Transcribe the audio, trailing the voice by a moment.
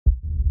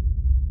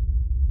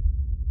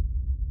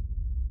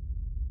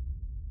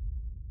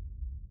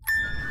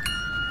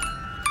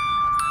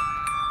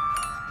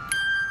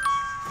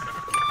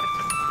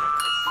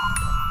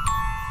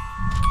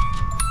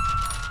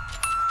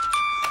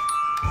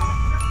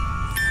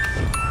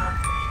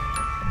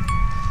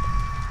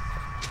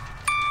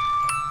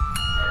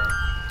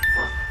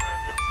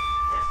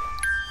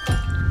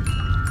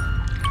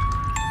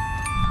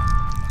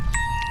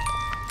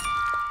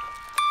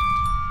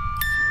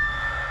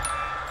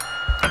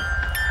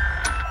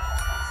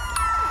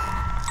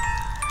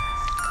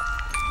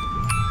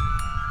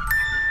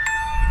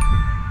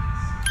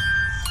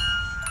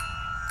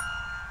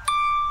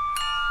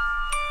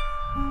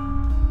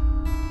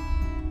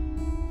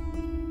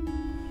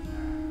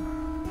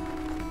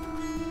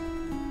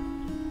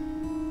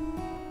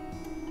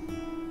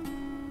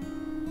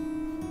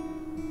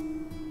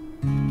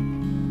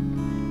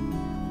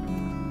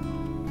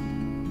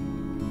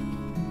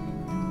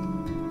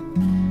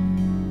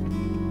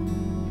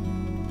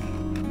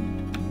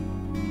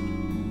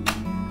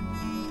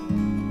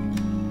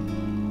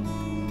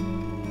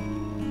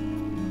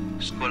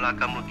sekolah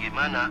kamu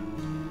gimana?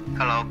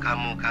 Kalau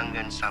kamu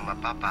kangen sama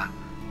papa,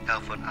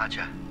 telepon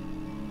aja.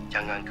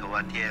 Jangan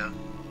khawatir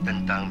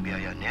tentang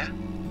biayanya.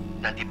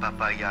 Nanti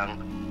papa yang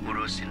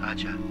urusin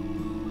aja.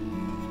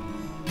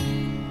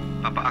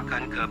 Papa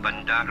akan ke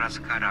bandara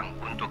sekarang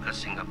untuk ke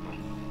Singapura.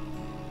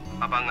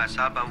 Papa nggak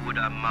sabar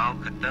udah mau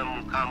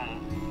ketemu kamu.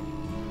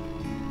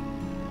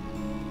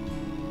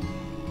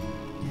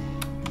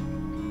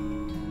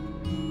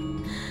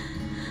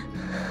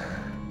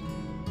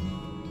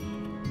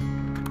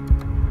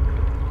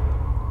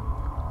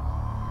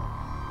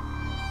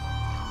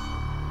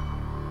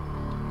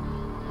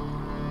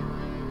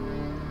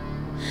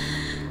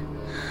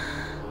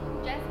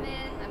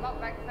 Jasmine, I bought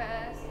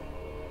breakfast.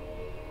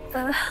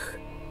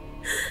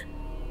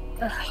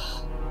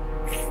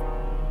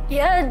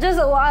 Yeah, just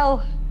a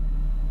while.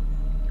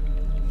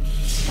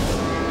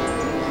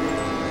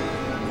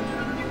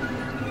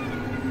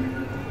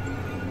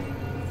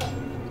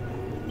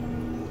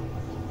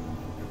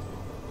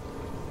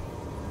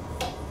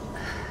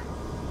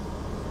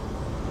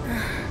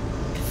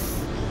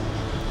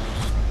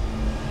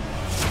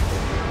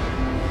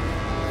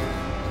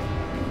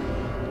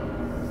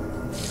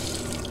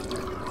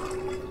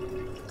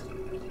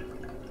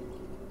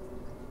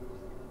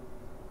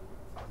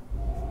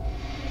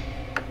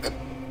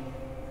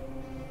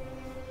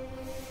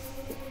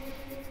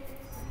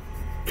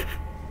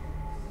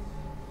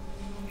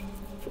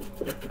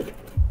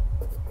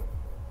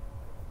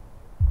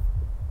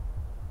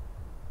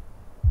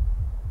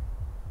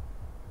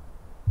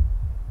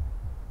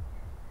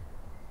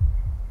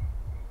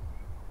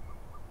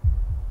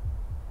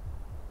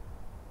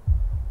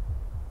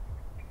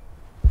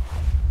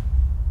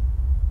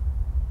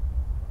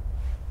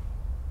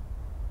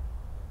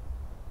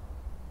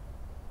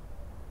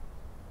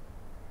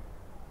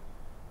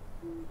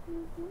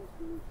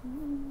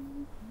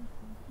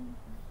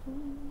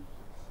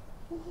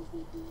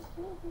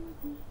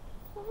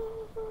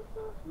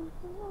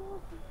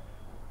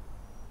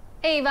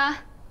 Hey, Eva.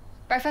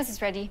 Breakfast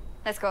is ready.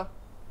 Let's go.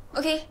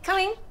 Okay,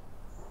 coming.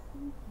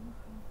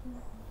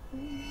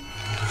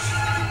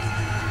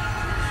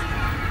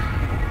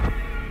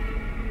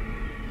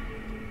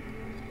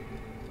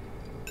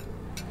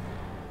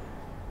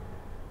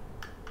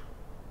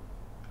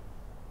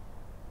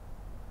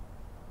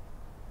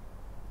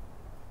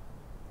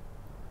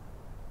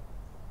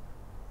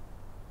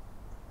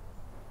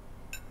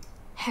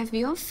 Have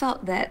you all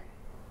felt that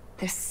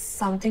there's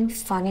something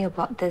funny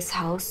about this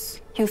house?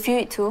 You feel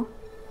it too?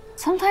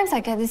 Sometimes I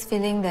get this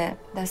feeling that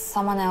there's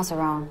someone else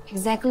around.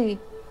 Exactly.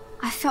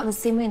 I felt the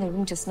same way in the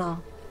room just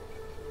now.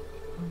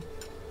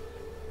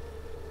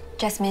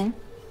 Jasmine,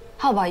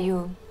 how about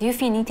you? Do you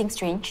feel anything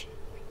strange?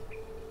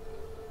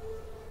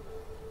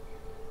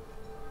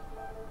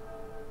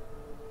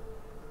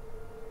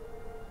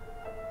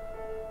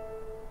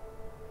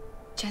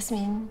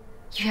 Jasmine,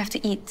 you have to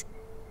eat.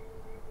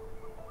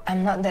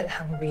 I'm not that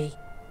hungry.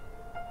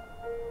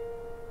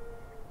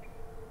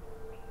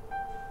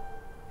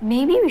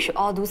 Maybe we should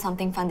all do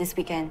something fun this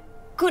weekend.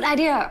 Good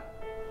idea!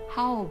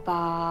 How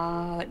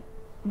about...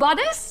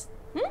 Borders?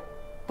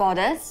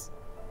 Borders?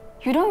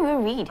 You don't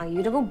even read.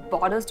 You don't go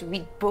Borders to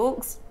read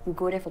books. You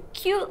go there for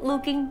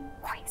cute-looking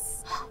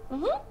boys.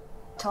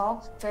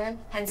 Tall, fair,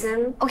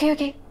 handsome.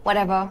 Okay,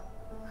 whatever.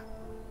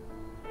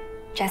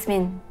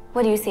 Jasmine,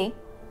 what do you say?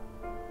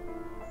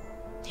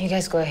 You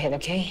guys go ahead,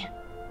 okay?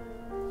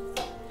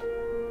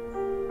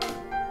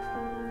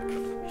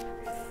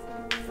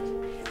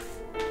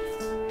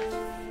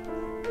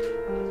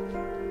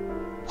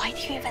 Why do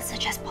you even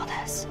suggest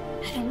Borders?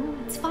 I don't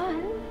know, it's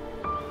fun.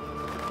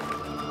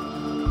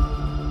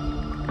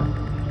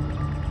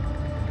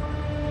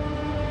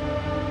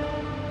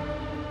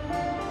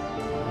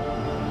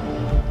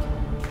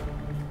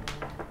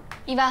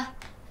 Eva,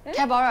 can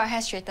I borrow a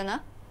hair straightener?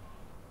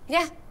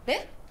 Yeah,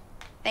 there.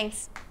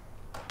 Thanks.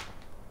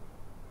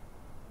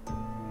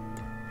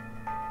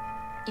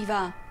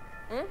 Eva,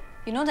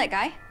 you know that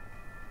guy?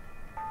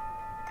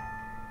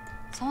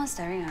 Someone's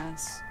staring at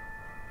us.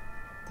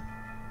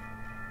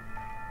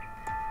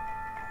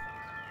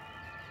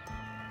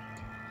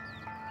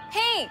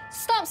 Hey,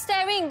 stop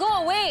staring, go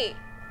away!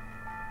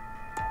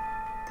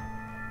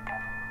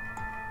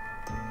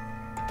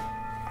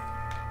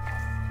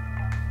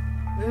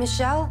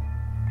 Michelle?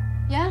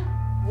 Yeah?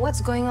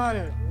 What's going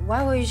on?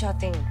 Why were you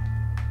shouting?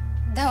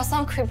 There was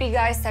some creepy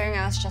guy staring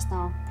at us just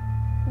now.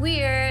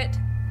 Weird.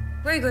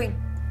 Where are you going?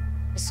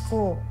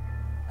 School.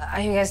 Are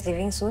you guys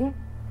leaving soon?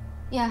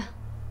 Yeah.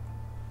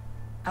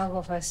 I'll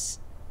go first.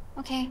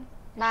 Okay,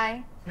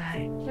 bye.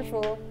 Bye.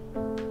 Careful.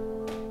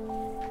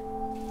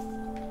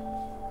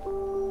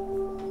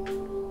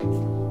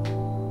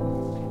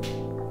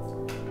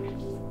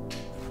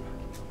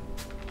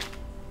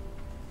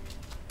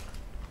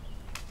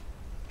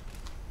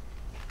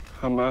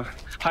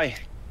 Hi.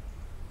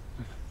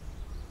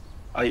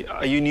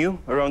 Are you new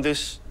around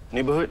this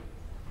neighborhood?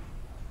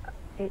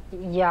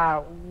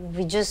 Yeah,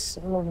 we just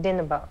moved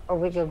in about a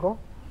week ago.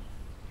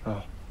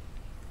 Oh.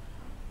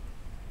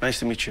 Nice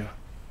to meet you.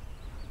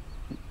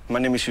 My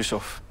name is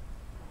Yusuf.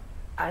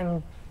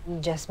 I'm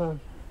Jasmine.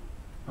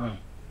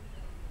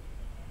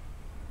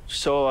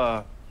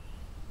 So,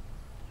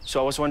 so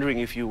I was wondering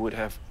if you would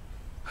have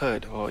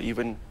heard or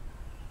even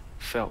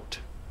felt.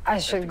 I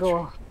should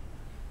go.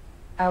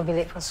 I'll be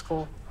late for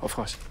school. Of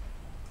course.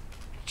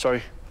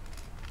 Sorry.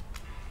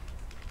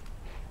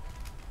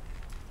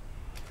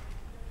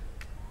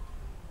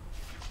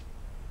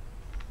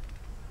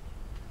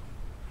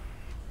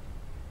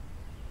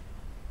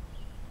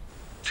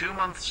 Two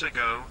months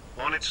ago,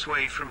 on its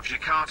way from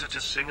Jakarta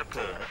to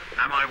Singapore,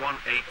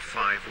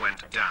 MI-185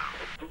 went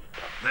down.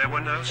 There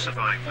were no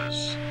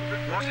survivors.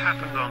 What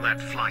happened on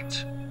that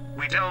flight?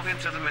 We delve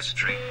into the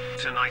mystery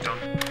tonight on...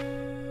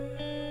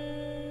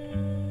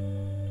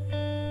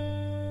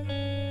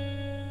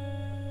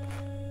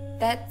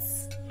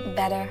 That's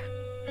better.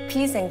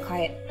 Peace and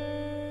quiet.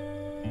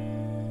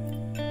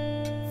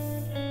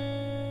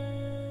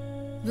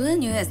 Lunar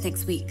New Year is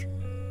next week.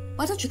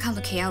 Why don't you come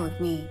to KL with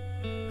me?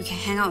 We can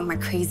hang out with my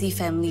crazy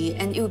family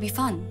and it will be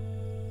fun.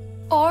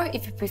 Or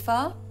if you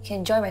prefer, you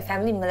can join my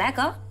family in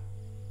Malacca.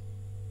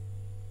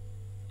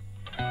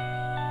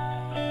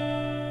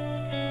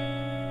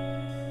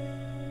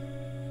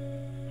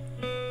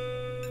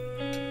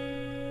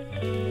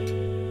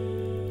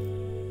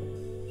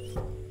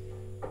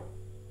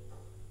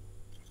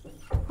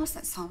 What's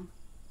that song?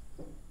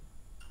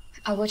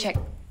 I'll go check.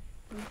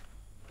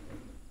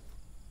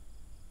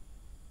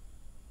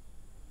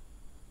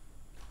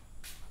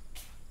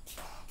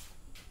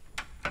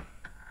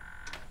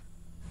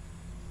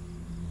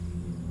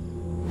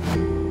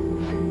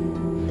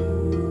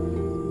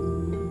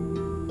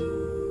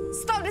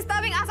 Stop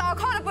disturbing us, I'll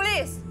call the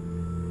police!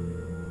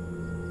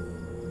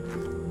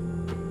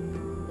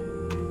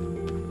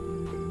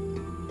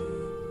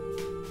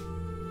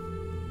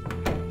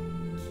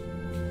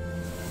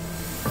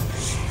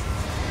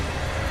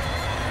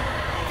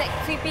 That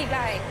creepy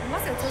guy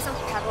must have thrown some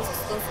pebbles or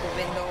stones through the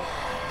window.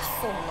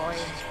 So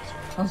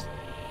annoying.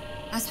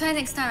 I swear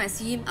next time I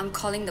see him, I'm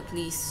calling the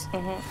police.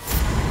 Oh.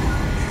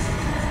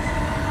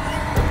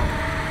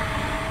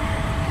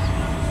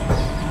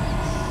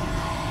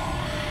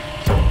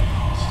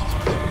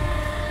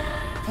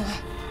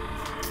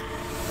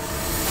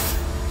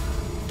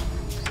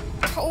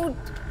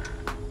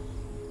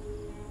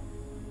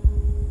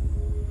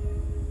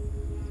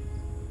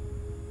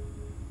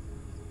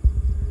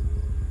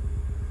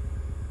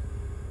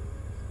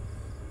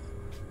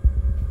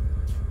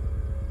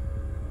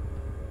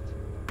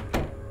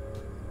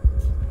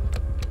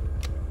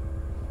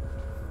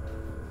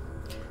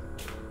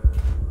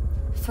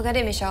 Forget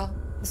it, Michelle.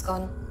 It's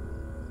gone.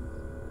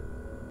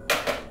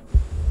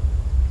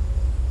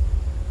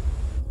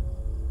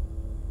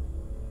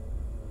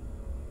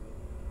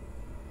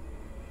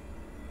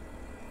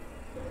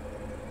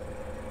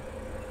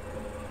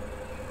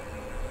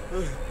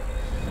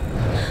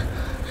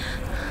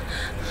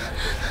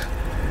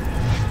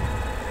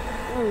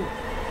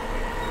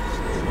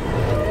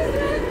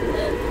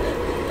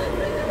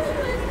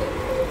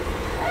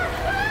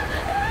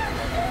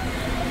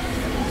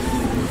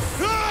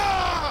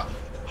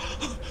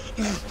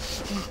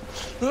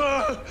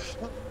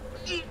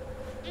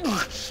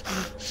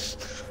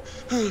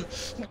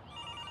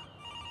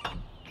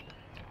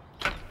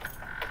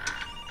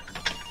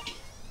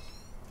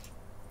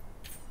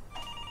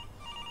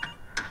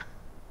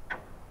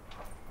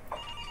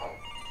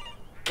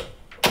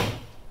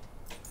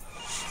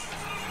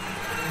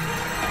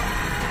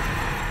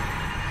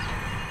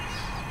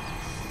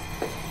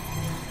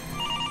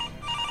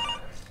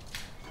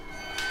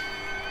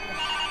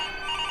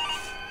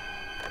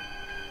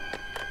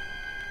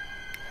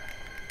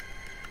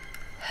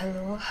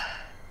 Hello.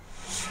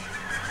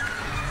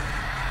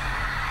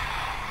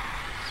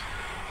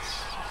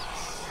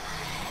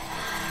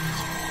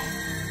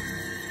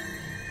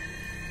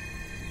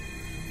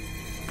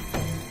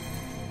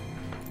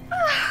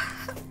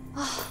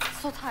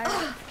 So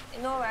tired.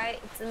 You know, right?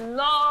 It's a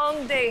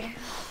long day.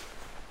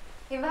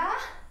 Eva?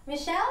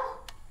 Michelle?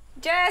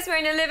 Jess, we're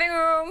in the living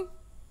room.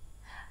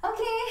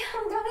 Okay,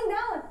 I'm coming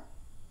down.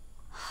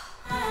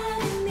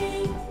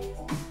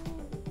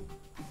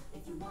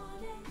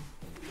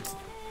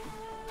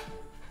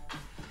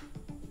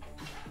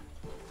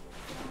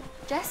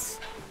 Jess?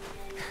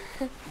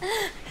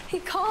 He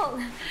called.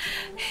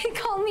 He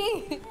called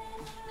me.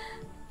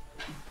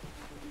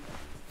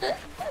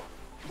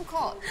 Who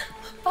called?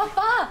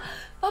 Papa!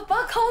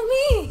 Papa called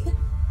me.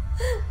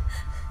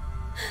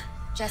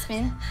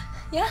 Jasmine,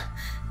 Yeah?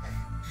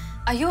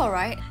 are you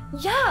alright?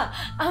 Yeah,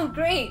 I'm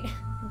great.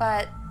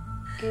 But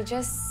you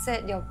just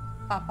said your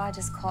papa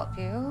just called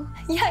you.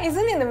 Yeah,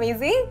 isn't it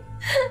amazing?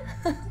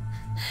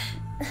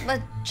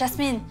 But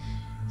Jasmine,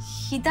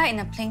 he died in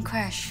a plane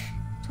crash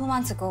 2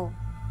 months ago.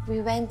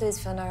 We went to his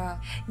funeral.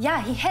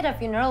 Yeah, he had a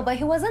funeral, but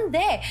he wasn't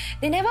there.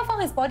 They never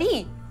found his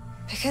body.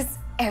 Because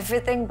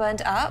everything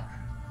burned up.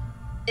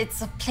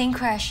 It's a plane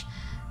crash.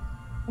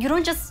 You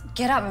don't just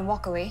get up and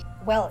walk away.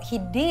 Well, he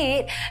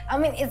did. I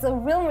mean, it's a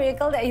real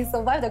miracle that he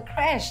survived the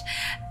crash.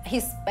 He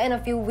spent a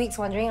few weeks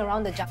wandering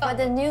around the jungle. But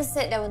the news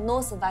said there were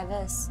no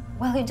survivors.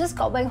 Well, he just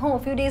got back home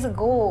a few days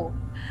ago.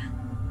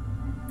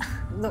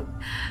 Look,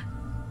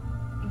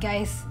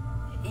 Guys,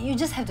 you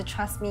just have to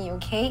trust me,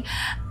 okay?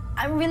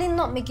 I'm really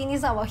not making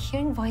this up about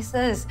hearing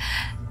voices.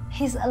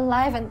 He's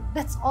alive and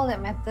that's all that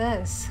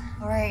matters.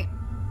 All right,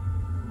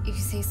 if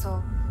you say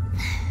so.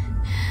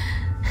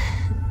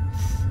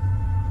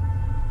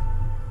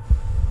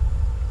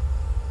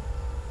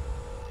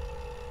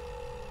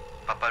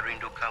 Papa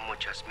rindu kamu,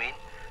 Jasmine.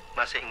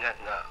 Masih ingat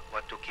nggak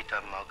waktu kita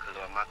mau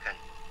keluar makan?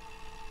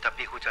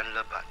 Tapi hujan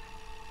lebat.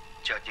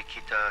 Jadi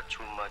kita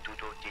cuma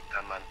duduk di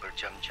taman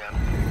berjam-jam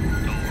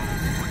tunggu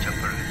hujan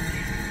berhenti.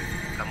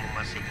 Kamu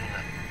masih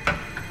ingat?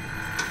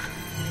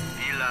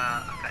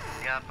 Bila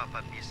akhirnya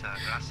Papa bisa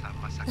rasa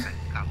masakan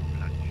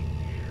kamu lagi.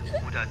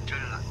 Udah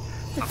jelas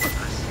Papa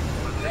asyik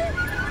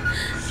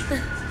mengerti.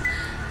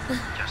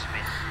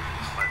 Jasmine,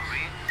 Papa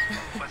rindu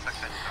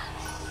masakan kamu.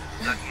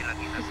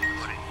 Lagi-lagi nasi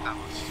goreng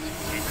kamu.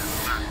 Enak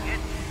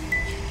banget.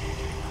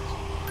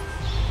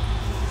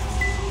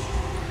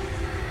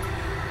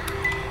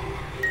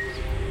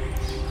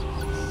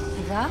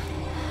 Eva?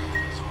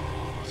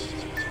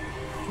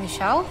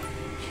 Michelle?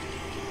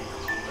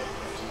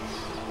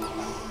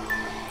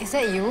 Is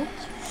that you?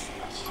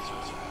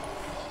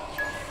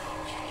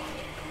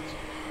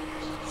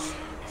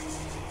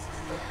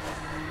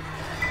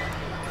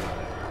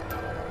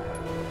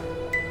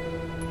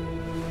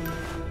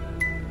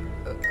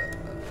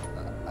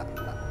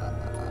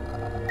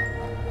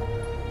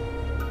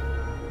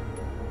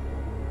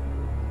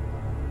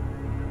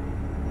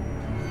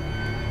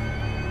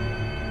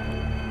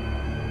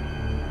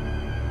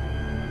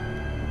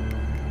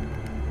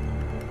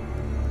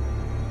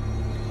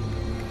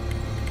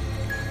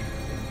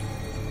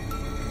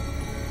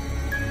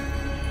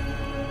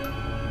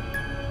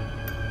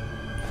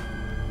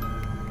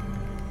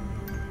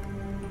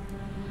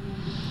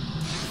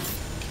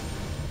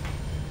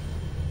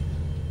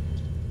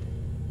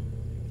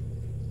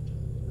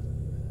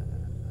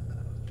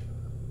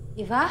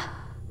 Eva?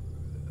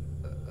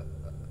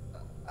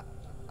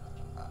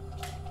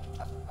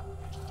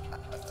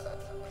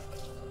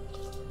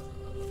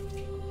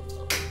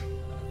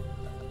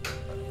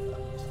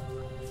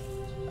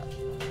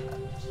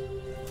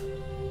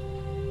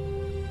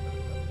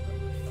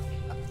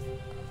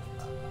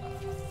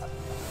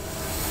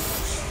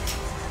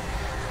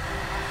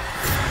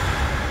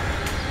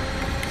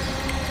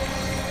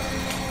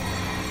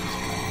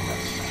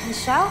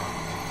 Michelle?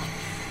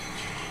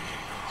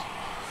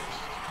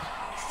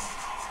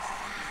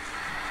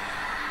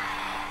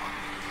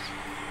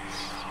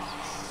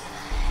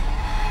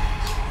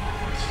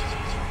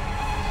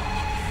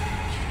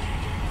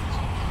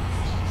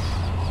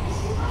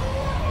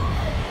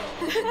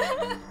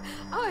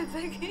 Oh, it's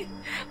okay.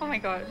 Oh my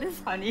god, this is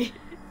funny.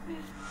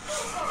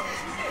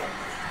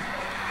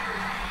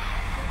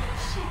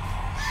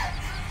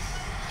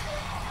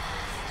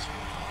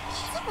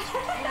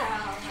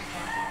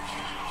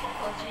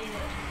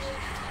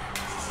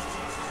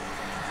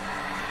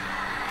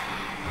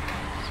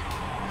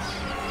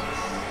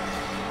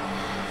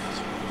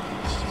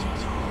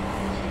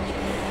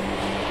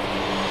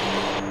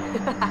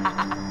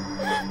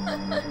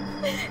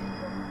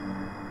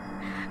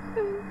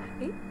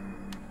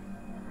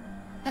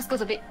 Let's go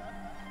to bed.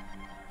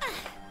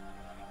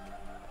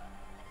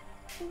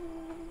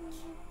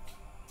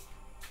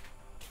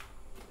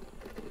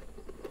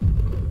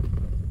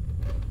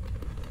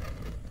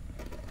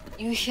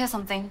 You hear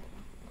something?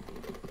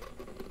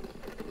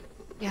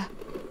 Yeah.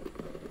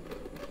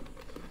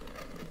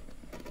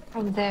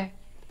 From there.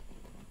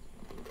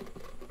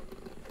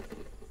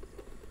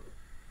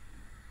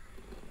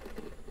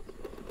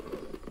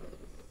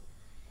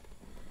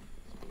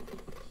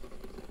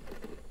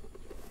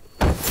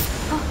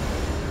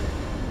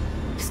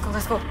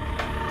 Let's go.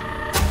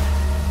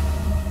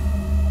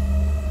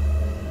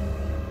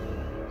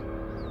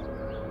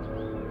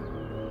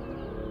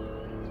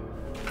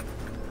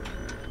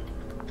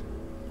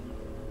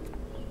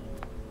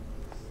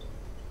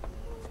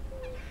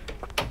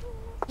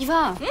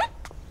 Eva,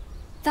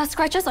 there are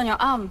scratches on your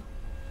arm.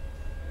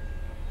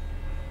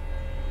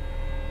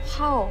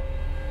 How?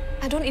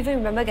 I don't even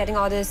remember getting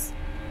all this.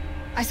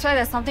 I swear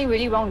there's something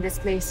really wrong with this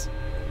place.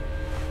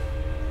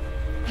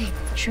 Hey,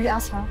 should we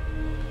ask her?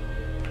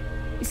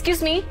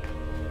 Excuse me?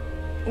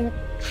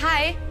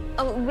 Hi,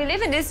 we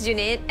live in this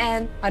unit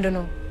and... I don't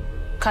know.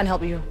 Can't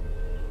help you.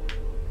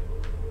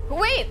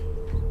 Wait!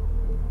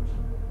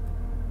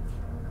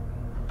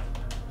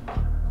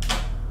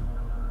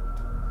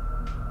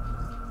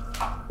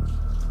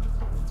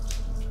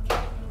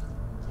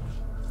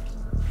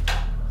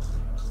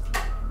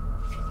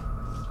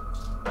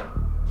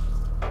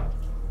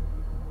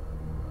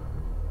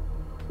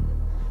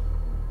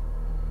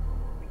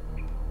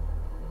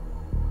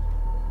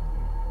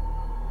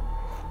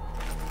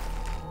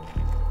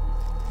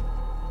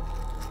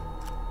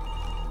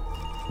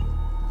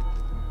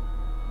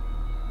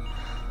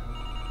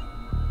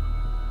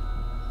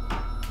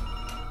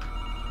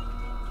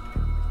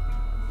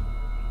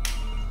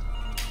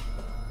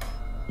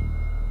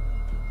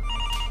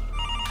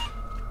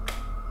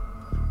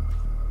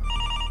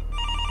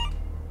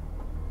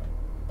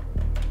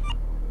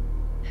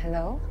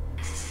 Hello?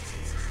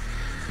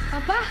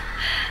 Papa,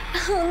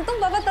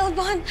 untung Papa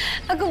telepon.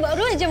 Aku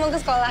baru aja mau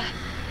ke sekolah.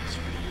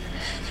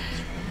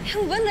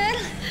 Yang benar.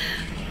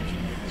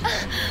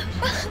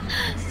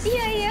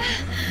 Iya, iya.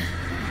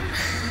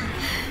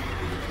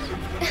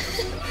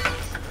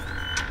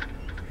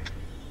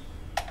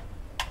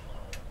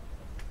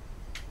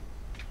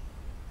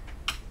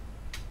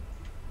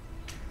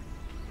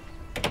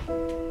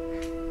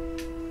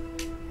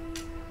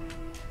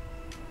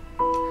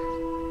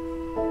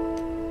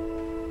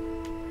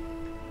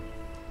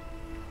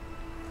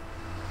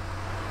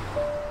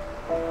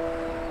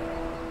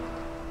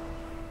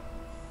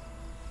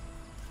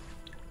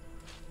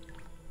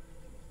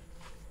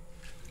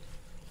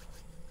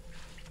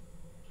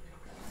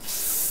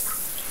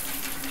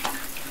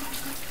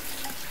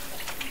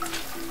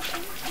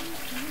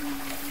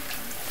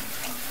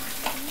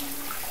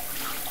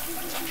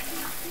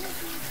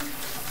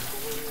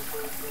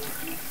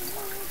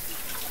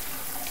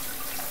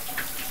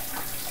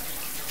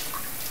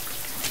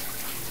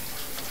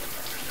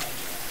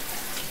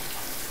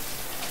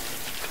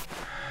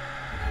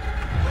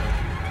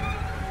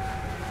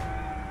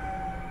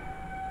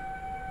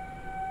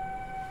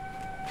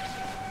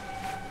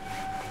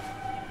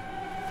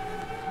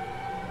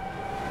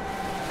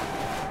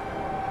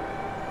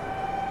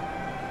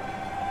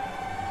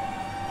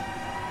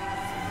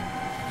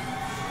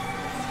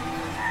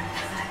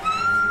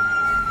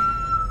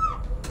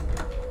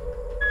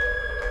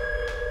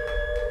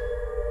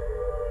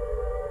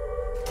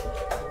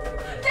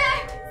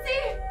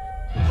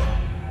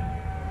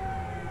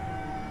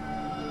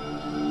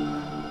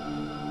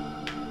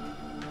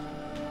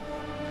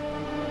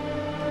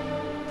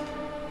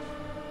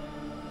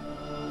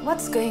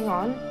 What's going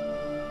on?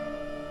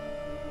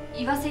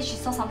 Eva said she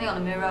saw something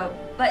on the mirror,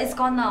 but it's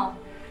gone now.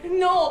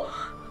 No!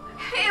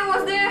 It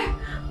was there!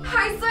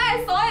 I swear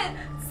I saw it!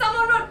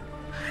 Someone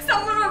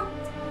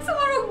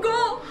would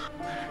go!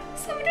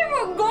 Something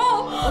will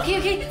go! Okay,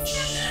 okay.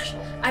 Shh.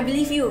 I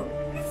believe you.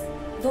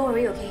 Don't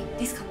worry, okay?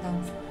 Please calm down.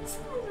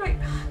 Someone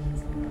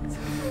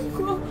will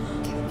go.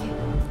 Okay, okay.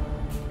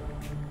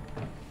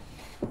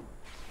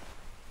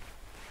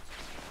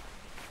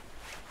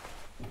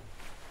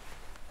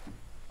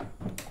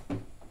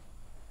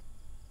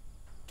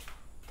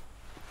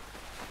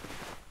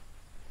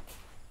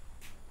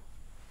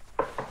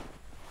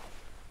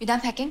 You done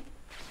packing?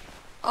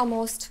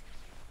 Almost.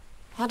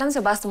 What time's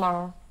your bus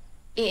tomorrow?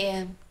 8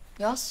 a.m.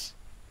 Yours?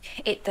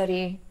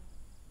 8:30.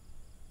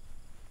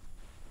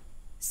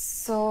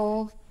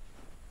 So,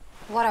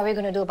 what are we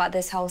gonna do about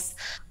this house?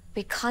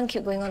 We can't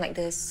keep going on like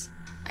this.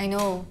 I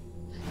know.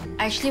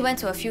 I actually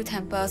went to a few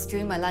temples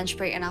during my lunch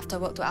break and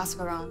after work to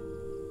ask around.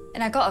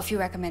 And I got a few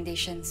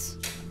recommendations.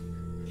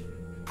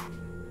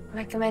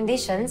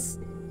 Recommendations?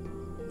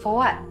 For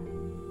what?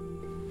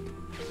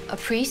 A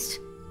priest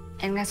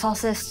and an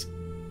exorcist.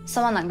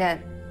 Someone like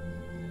that.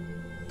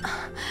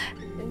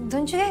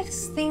 Don't you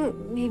guys think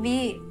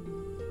maybe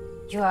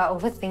you are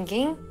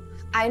overthinking?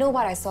 I know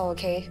what I saw,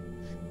 okay?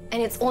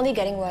 And it's only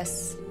getting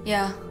worse.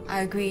 Yeah,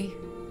 I agree.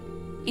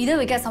 Either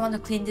we get someone to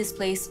clean this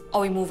place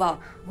or we move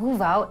out.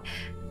 Move out?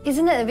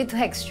 Isn't that a bit too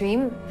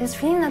extreme?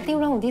 There's really nothing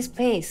wrong with this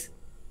place.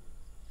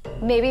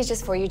 Maybe it's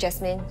just for you,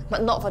 Jasmine,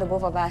 but not for the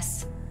both of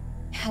us.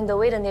 And the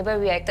way the neighbor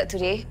reacted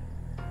today,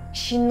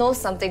 she knows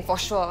something for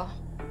sure.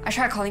 I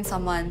tried calling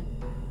someone,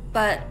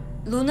 but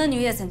Lunar New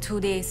Year's in 2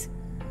 days,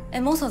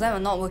 and most of them are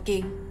not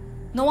working.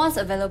 No one's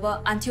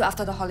available until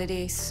after the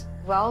holidays.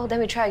 Well, then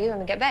we try again when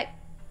we get back.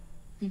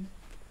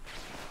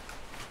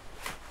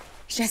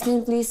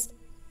 Jasmine, please,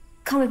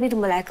 come with me to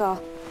Malacca.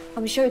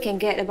 I'm sure you can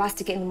get a bus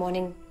ticket in the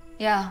morning.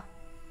 Yeah,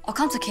 or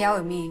come to KL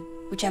with me,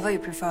 whichever you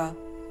prefer.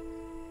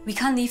 We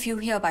can't leave you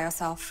here by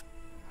yourself.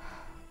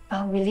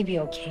 I'll really be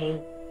okay.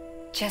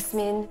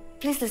 Jasmine,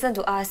 please listen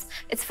to us.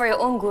 It's for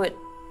your own good.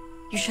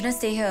 You shouldn't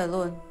stay here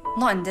alone.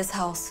 Not in this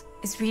house.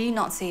 It's really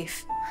not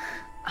safe.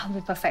 I'll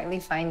be perfectly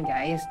fine,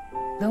 guys.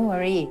 Don't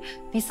worry.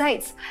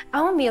 Besides,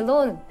 I won't be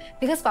alone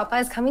because Papa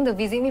is coming to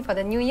visit me for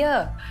the new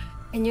year.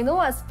 And you know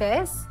what's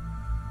best?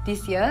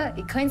 This year,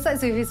 it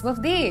coincides with his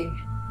birthday.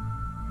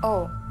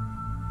 Oh,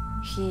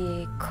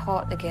 he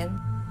called again?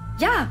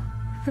 Yeah!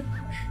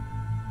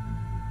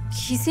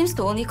 He seems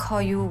to only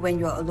call you when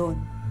you're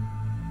alone.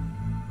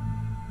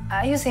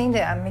 Are you saying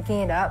that I'm making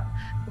it up?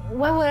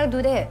 Why would I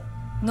do that?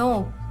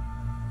 No,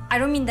 I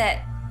don't mean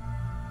that.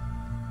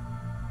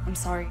 I'm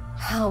sorry.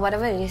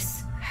 Whatever it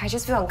is, I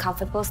just feel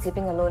uncomfortable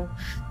sleeping alone,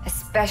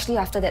 especially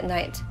after that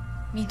night.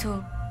 Me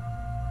too.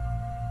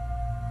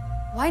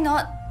 Why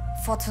not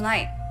for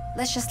tonight?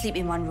 Let's just sleep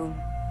in one room.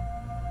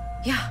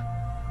 Yeah.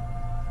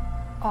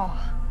 Oh.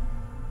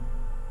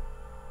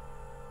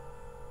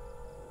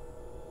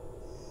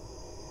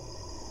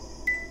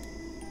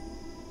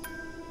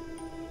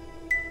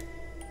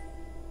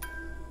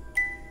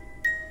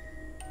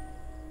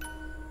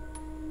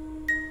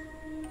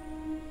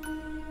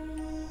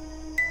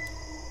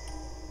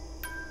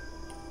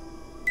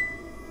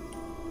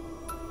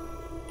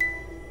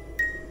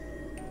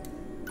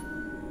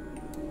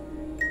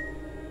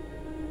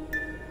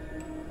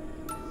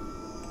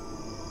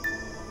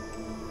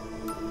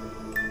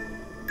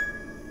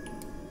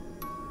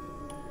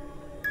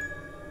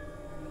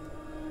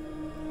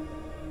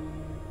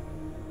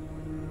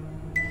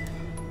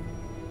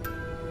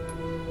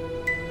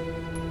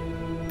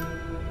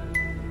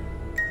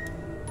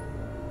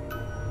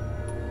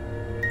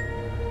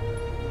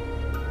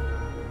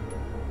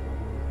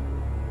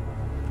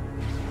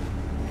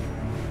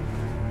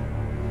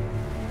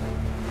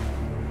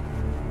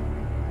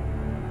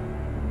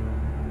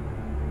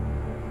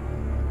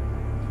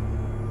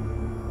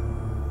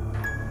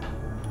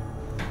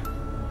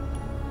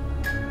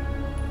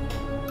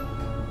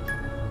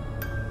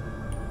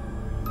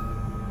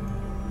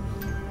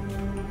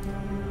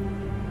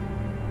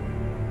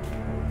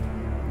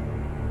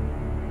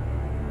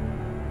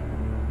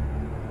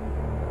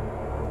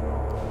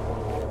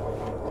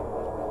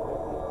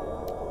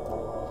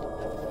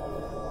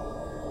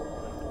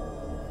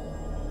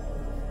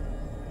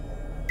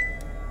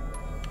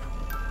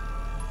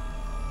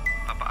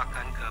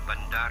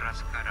 bandara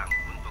sekarang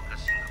untuk ke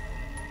Singapura.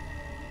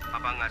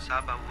 Papa nggak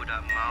sabar udah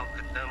mau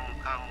ketemu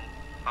kamu.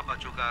 Papa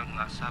juga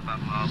nggak sabar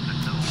mau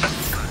ketemu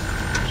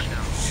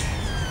Michelle.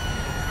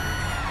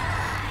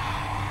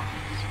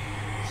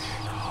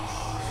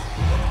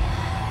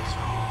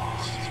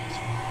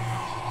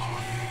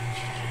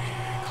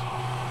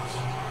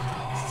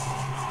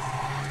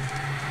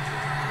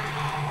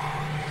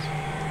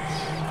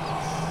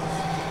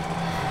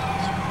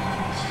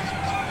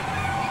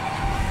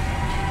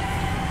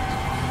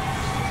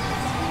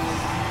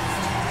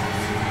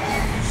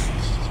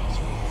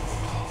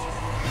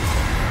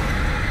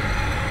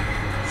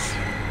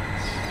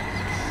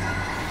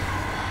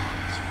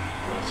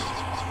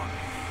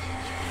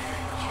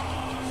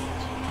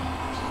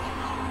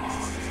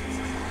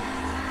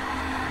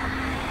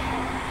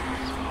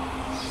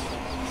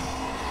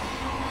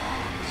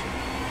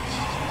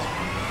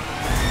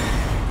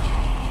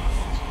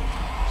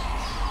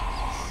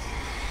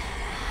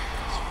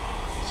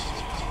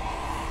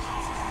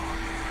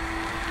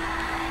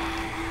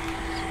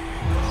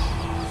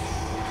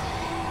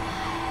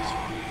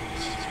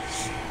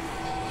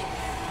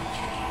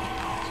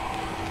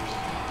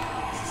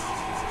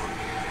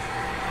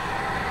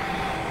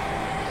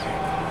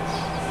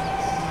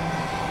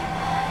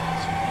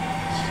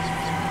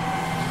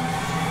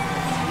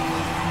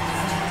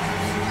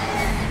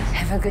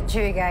 Have a good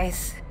trip,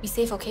 guys. Be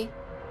safe, okay?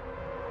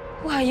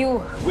 Who are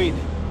you? Wait,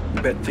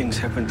 bad things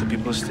happen to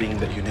people staying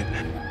in that unit.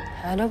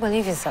 I don't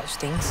believe in such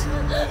things.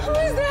 Who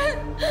is that?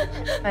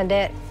 My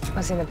dad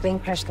was in a plane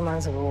crash 2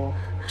 months ago.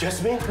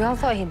 Jasmine? We all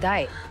thought he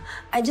died.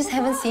 I just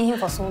haven't seen him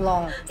for so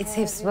long. It's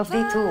his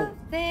birthday too.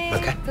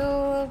 Okay.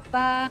 To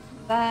Papa.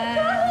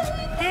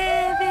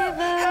 Happy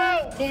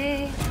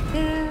birthday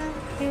to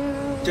you.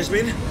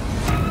 Jasmine?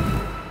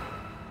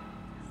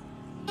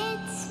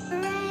 It's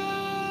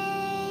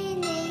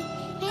raining,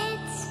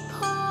 it's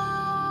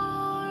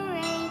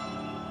pouring.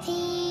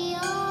 The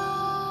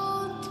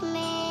old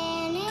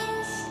man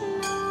is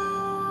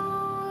snoring.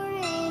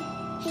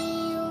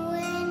 He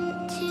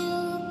went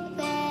to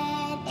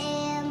bed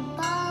and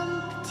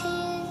bumped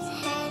his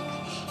head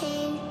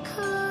and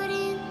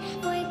couldn't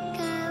wake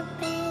up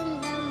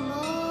in the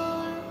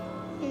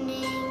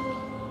morning.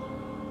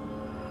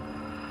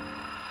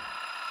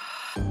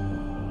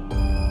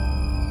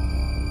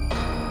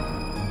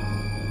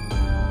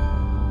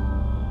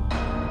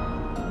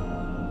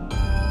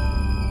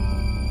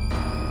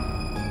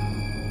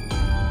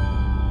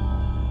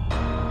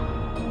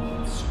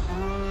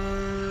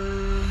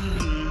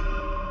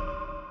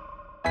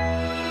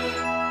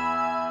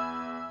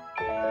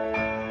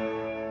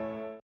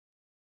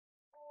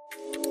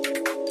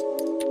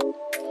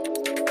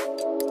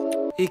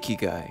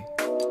 Ikigai.